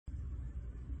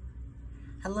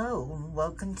Hello, and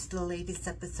welcome to the latest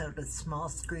episode of Small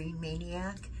Screen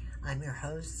Maniac. I'm your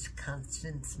host,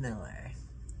 Constance Miller.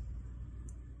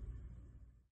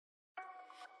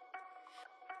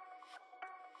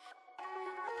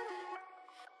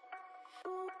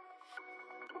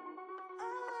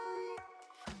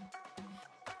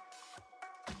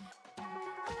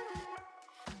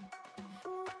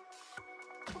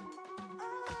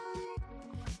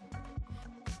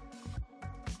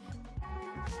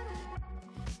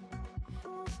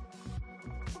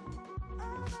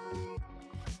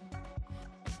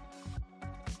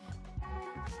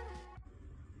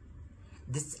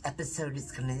 This episode is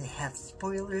going to have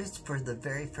spoilers for the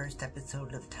very first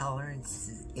episode of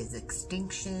Tolerance is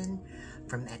Extinction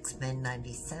from X-Men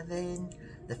 97,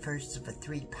 the first of a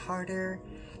three-parter.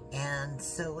 And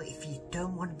so if you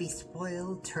don't want to be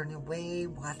spoiled, turn away,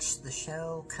 watch the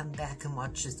show, come back and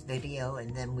watch this video,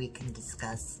 and then we can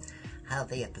discuss how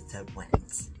the episode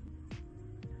went.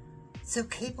 So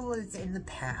Cable is in the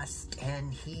past,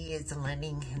 and he is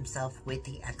aligning himself with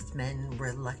the X-Men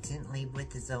reluctantly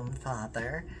with his own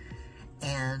father,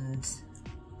 and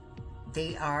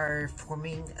they are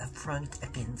forming a front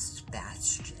against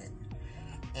Bastion.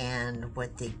 And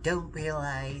what they don't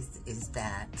realize is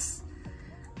that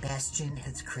Bastion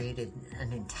has created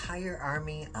an entire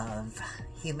army of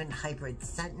human hybrid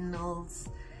sentinels,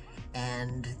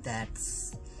 and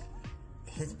that's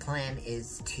his plan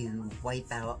is to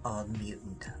wipe out all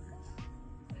mutantdom.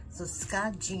 So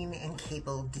Scott, Jean, and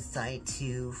Cable decide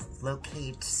to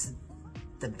locate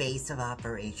the base of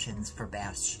operations for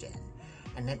Bastion,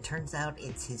 and it turns out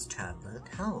it's his childhood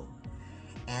home.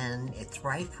 And it's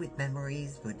rife with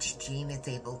memories which Jean is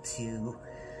able to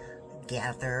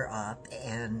gather up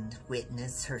and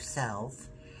witness herself,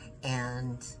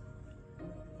 and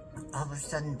all of a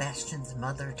sudden Bastion's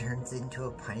mother turns into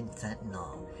a Prime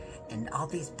Sentinel, and all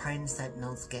these Prime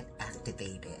Sentinels get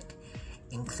activated,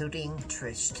 including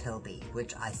Trish Tilby,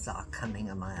 which I saw coming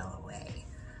a mile away.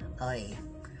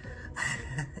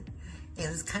 It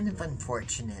was kind of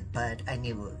unfortunate, but I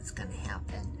knew it was going to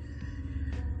happen.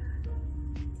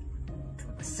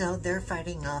 So they're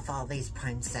fighting off all these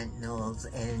Prime Sentinels,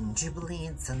 and Jubilee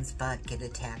and Sunspot get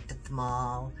attacked at the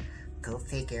mall. Go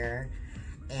figure.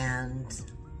 And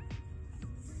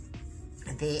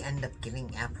they end up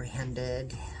getting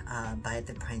apprehended by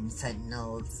the Prime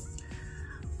Sentinels.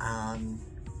 And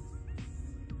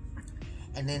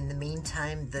in the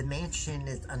meantime, the mansion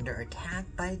is under attack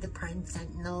by the Prime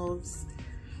Sentinels,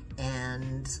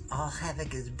 and all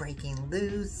havoc is breaking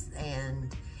loose,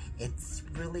 and it's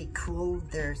really cool.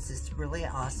 There's this really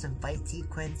awesome fight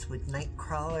sequence with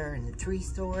Nightcrawler and the Three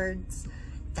Swords.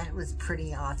 That was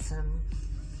pretty awesome.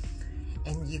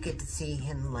 And you get to see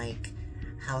him, like,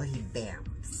 how he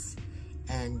bamps,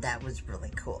 and that was really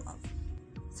cool.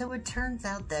 So it turns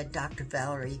out that Dr.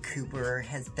 Valerie Cooper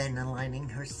has been aligning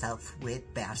herself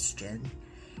with Bastion,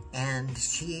 and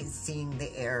she is seeing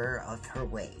the error of her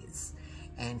ways.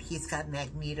 And he's got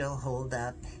Magneto holed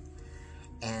up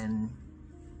and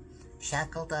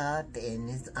shackled up in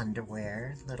his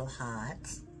underwear, little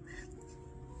hot.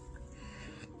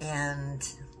 And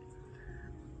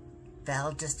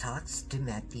Val just talks to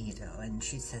Magneto, and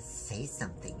she says, say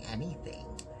something, anything.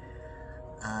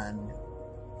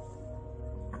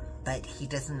 But he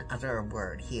doesn't utter a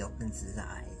word. He opens his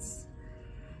eyes.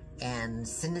 And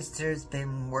Sinister's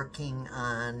been working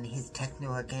on his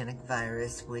techno-organic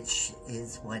virus, which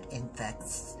is what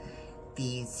infects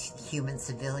these human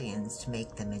civilians to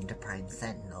make them into Prime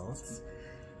Sentinels.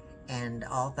 And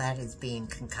all that is being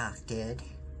concocted.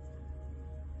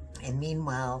 And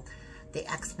meanwhile, the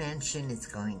X-Mansion is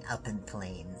going up in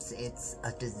flames. It's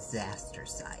a disaster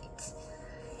site.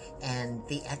 And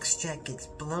the X-Jet gets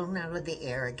blown out of the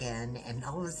air again, and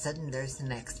all of a sudden there's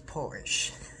an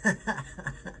X-Porsche.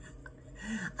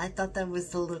 I thought that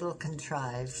was a little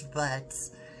contrived, but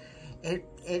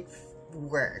it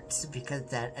worked, because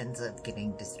that ends up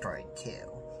getting destroyed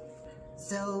too.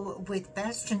 So with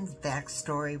Bastion's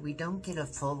backstory, we don't get a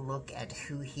full look at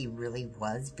who he really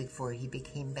was before he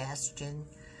became Bastion.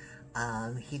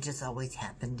 He just always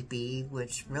happened to be,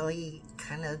 which really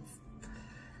kind of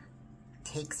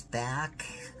takes back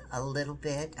a little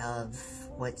bit of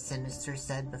what Sinister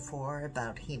said before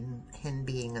about him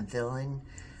being a villain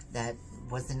that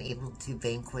wasn't able to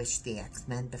vanquish the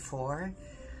X-Men before.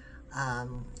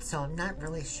 So I'm not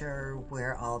really sure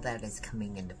where all that is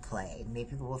coming into play.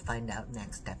 Maybe we'll find out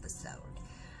next episode.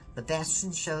 But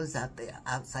Bastion shows up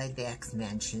outside the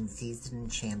X-Mansion, sees it in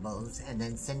shambles, and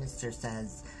then Sinister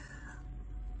says,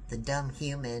 the dumb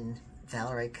human,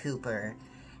 Valerie Cooper,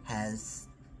 has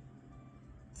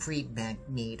freed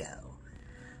Magneto.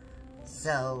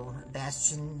 So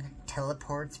Bastion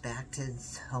teleports back to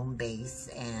his home base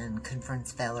and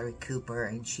confronts Valerie Cooper,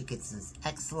 and she gets this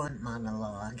excellent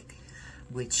monologue,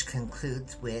 which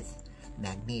concludes with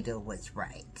Magneto was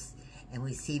right. And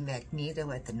we see Magneto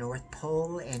at the North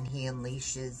Pole, and he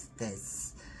unleashes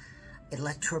this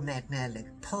electromagnetic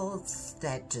pulse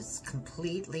that just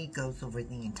completely goes over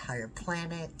the entire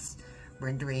planet,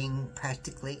 rendering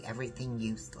practically everything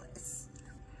useless.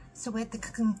 So at the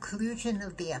conclusion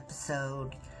of the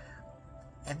episode,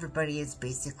 everybody is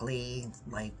basically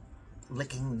like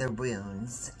licking their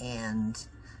wounds, and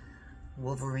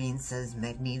Wolverine says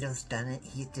Magneto's done it,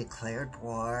 he's declared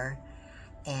war,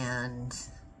 and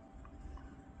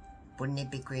wouldn't it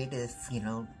be great if,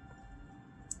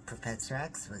 Professor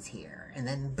X was here? And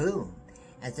then boom,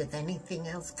 as if anything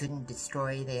else couldn't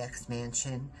destroy the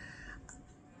X-Mansion,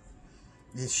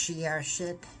 the Shi'ar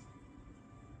ship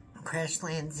crash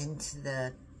lands into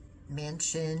the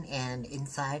mansion, and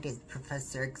inside is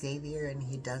Professor Xavier, and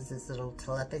he does this little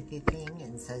telepathy thing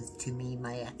and says, "To me,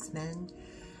 my X-Men,"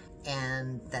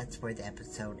 and that's where the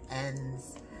episode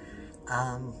ends.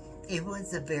 It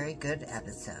was a very good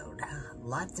episode.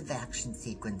 Lots of action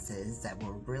sequences that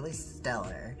were really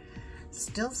stellar.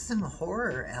 Still some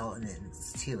horror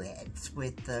elements to it,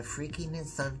 with the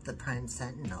freakiness of the Prime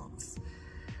Sentinels.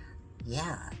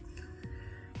 Yeah.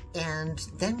 And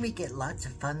then we get lots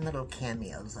of fun little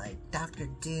cameos like Dr.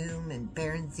 Doom and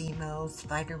Baron Zemo,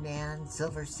 Spider-Man,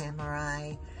 Silver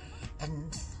Samurai,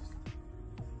 and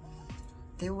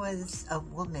there was a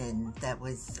woman that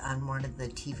was on one of the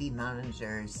TV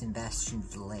monitors in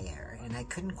Bastion's lair, and I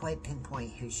couldn't quite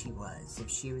pinpoint who she was. If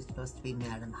she was supposed to be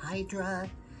Madam Hydra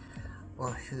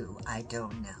or who, I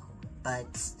don't know.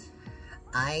 But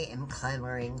I am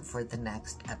clamoring for the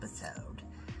next episode.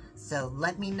 So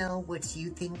let me know what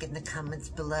you think in the comments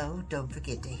below. Don't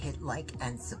forget to hit like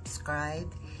and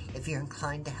subscribe. If you're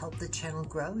inclined to help the channel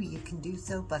grow, you can do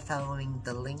so by following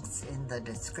the links in the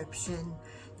description.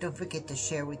 Don't forget to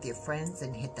share with your friends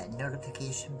and hit that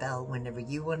notification bell whenever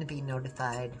you want to be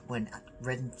notified when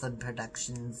Redfin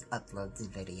Productions uploads a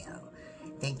video.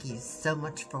 Thank you so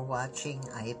much for watching.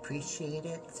 I appreciate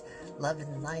it. Love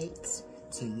and light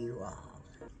to you all.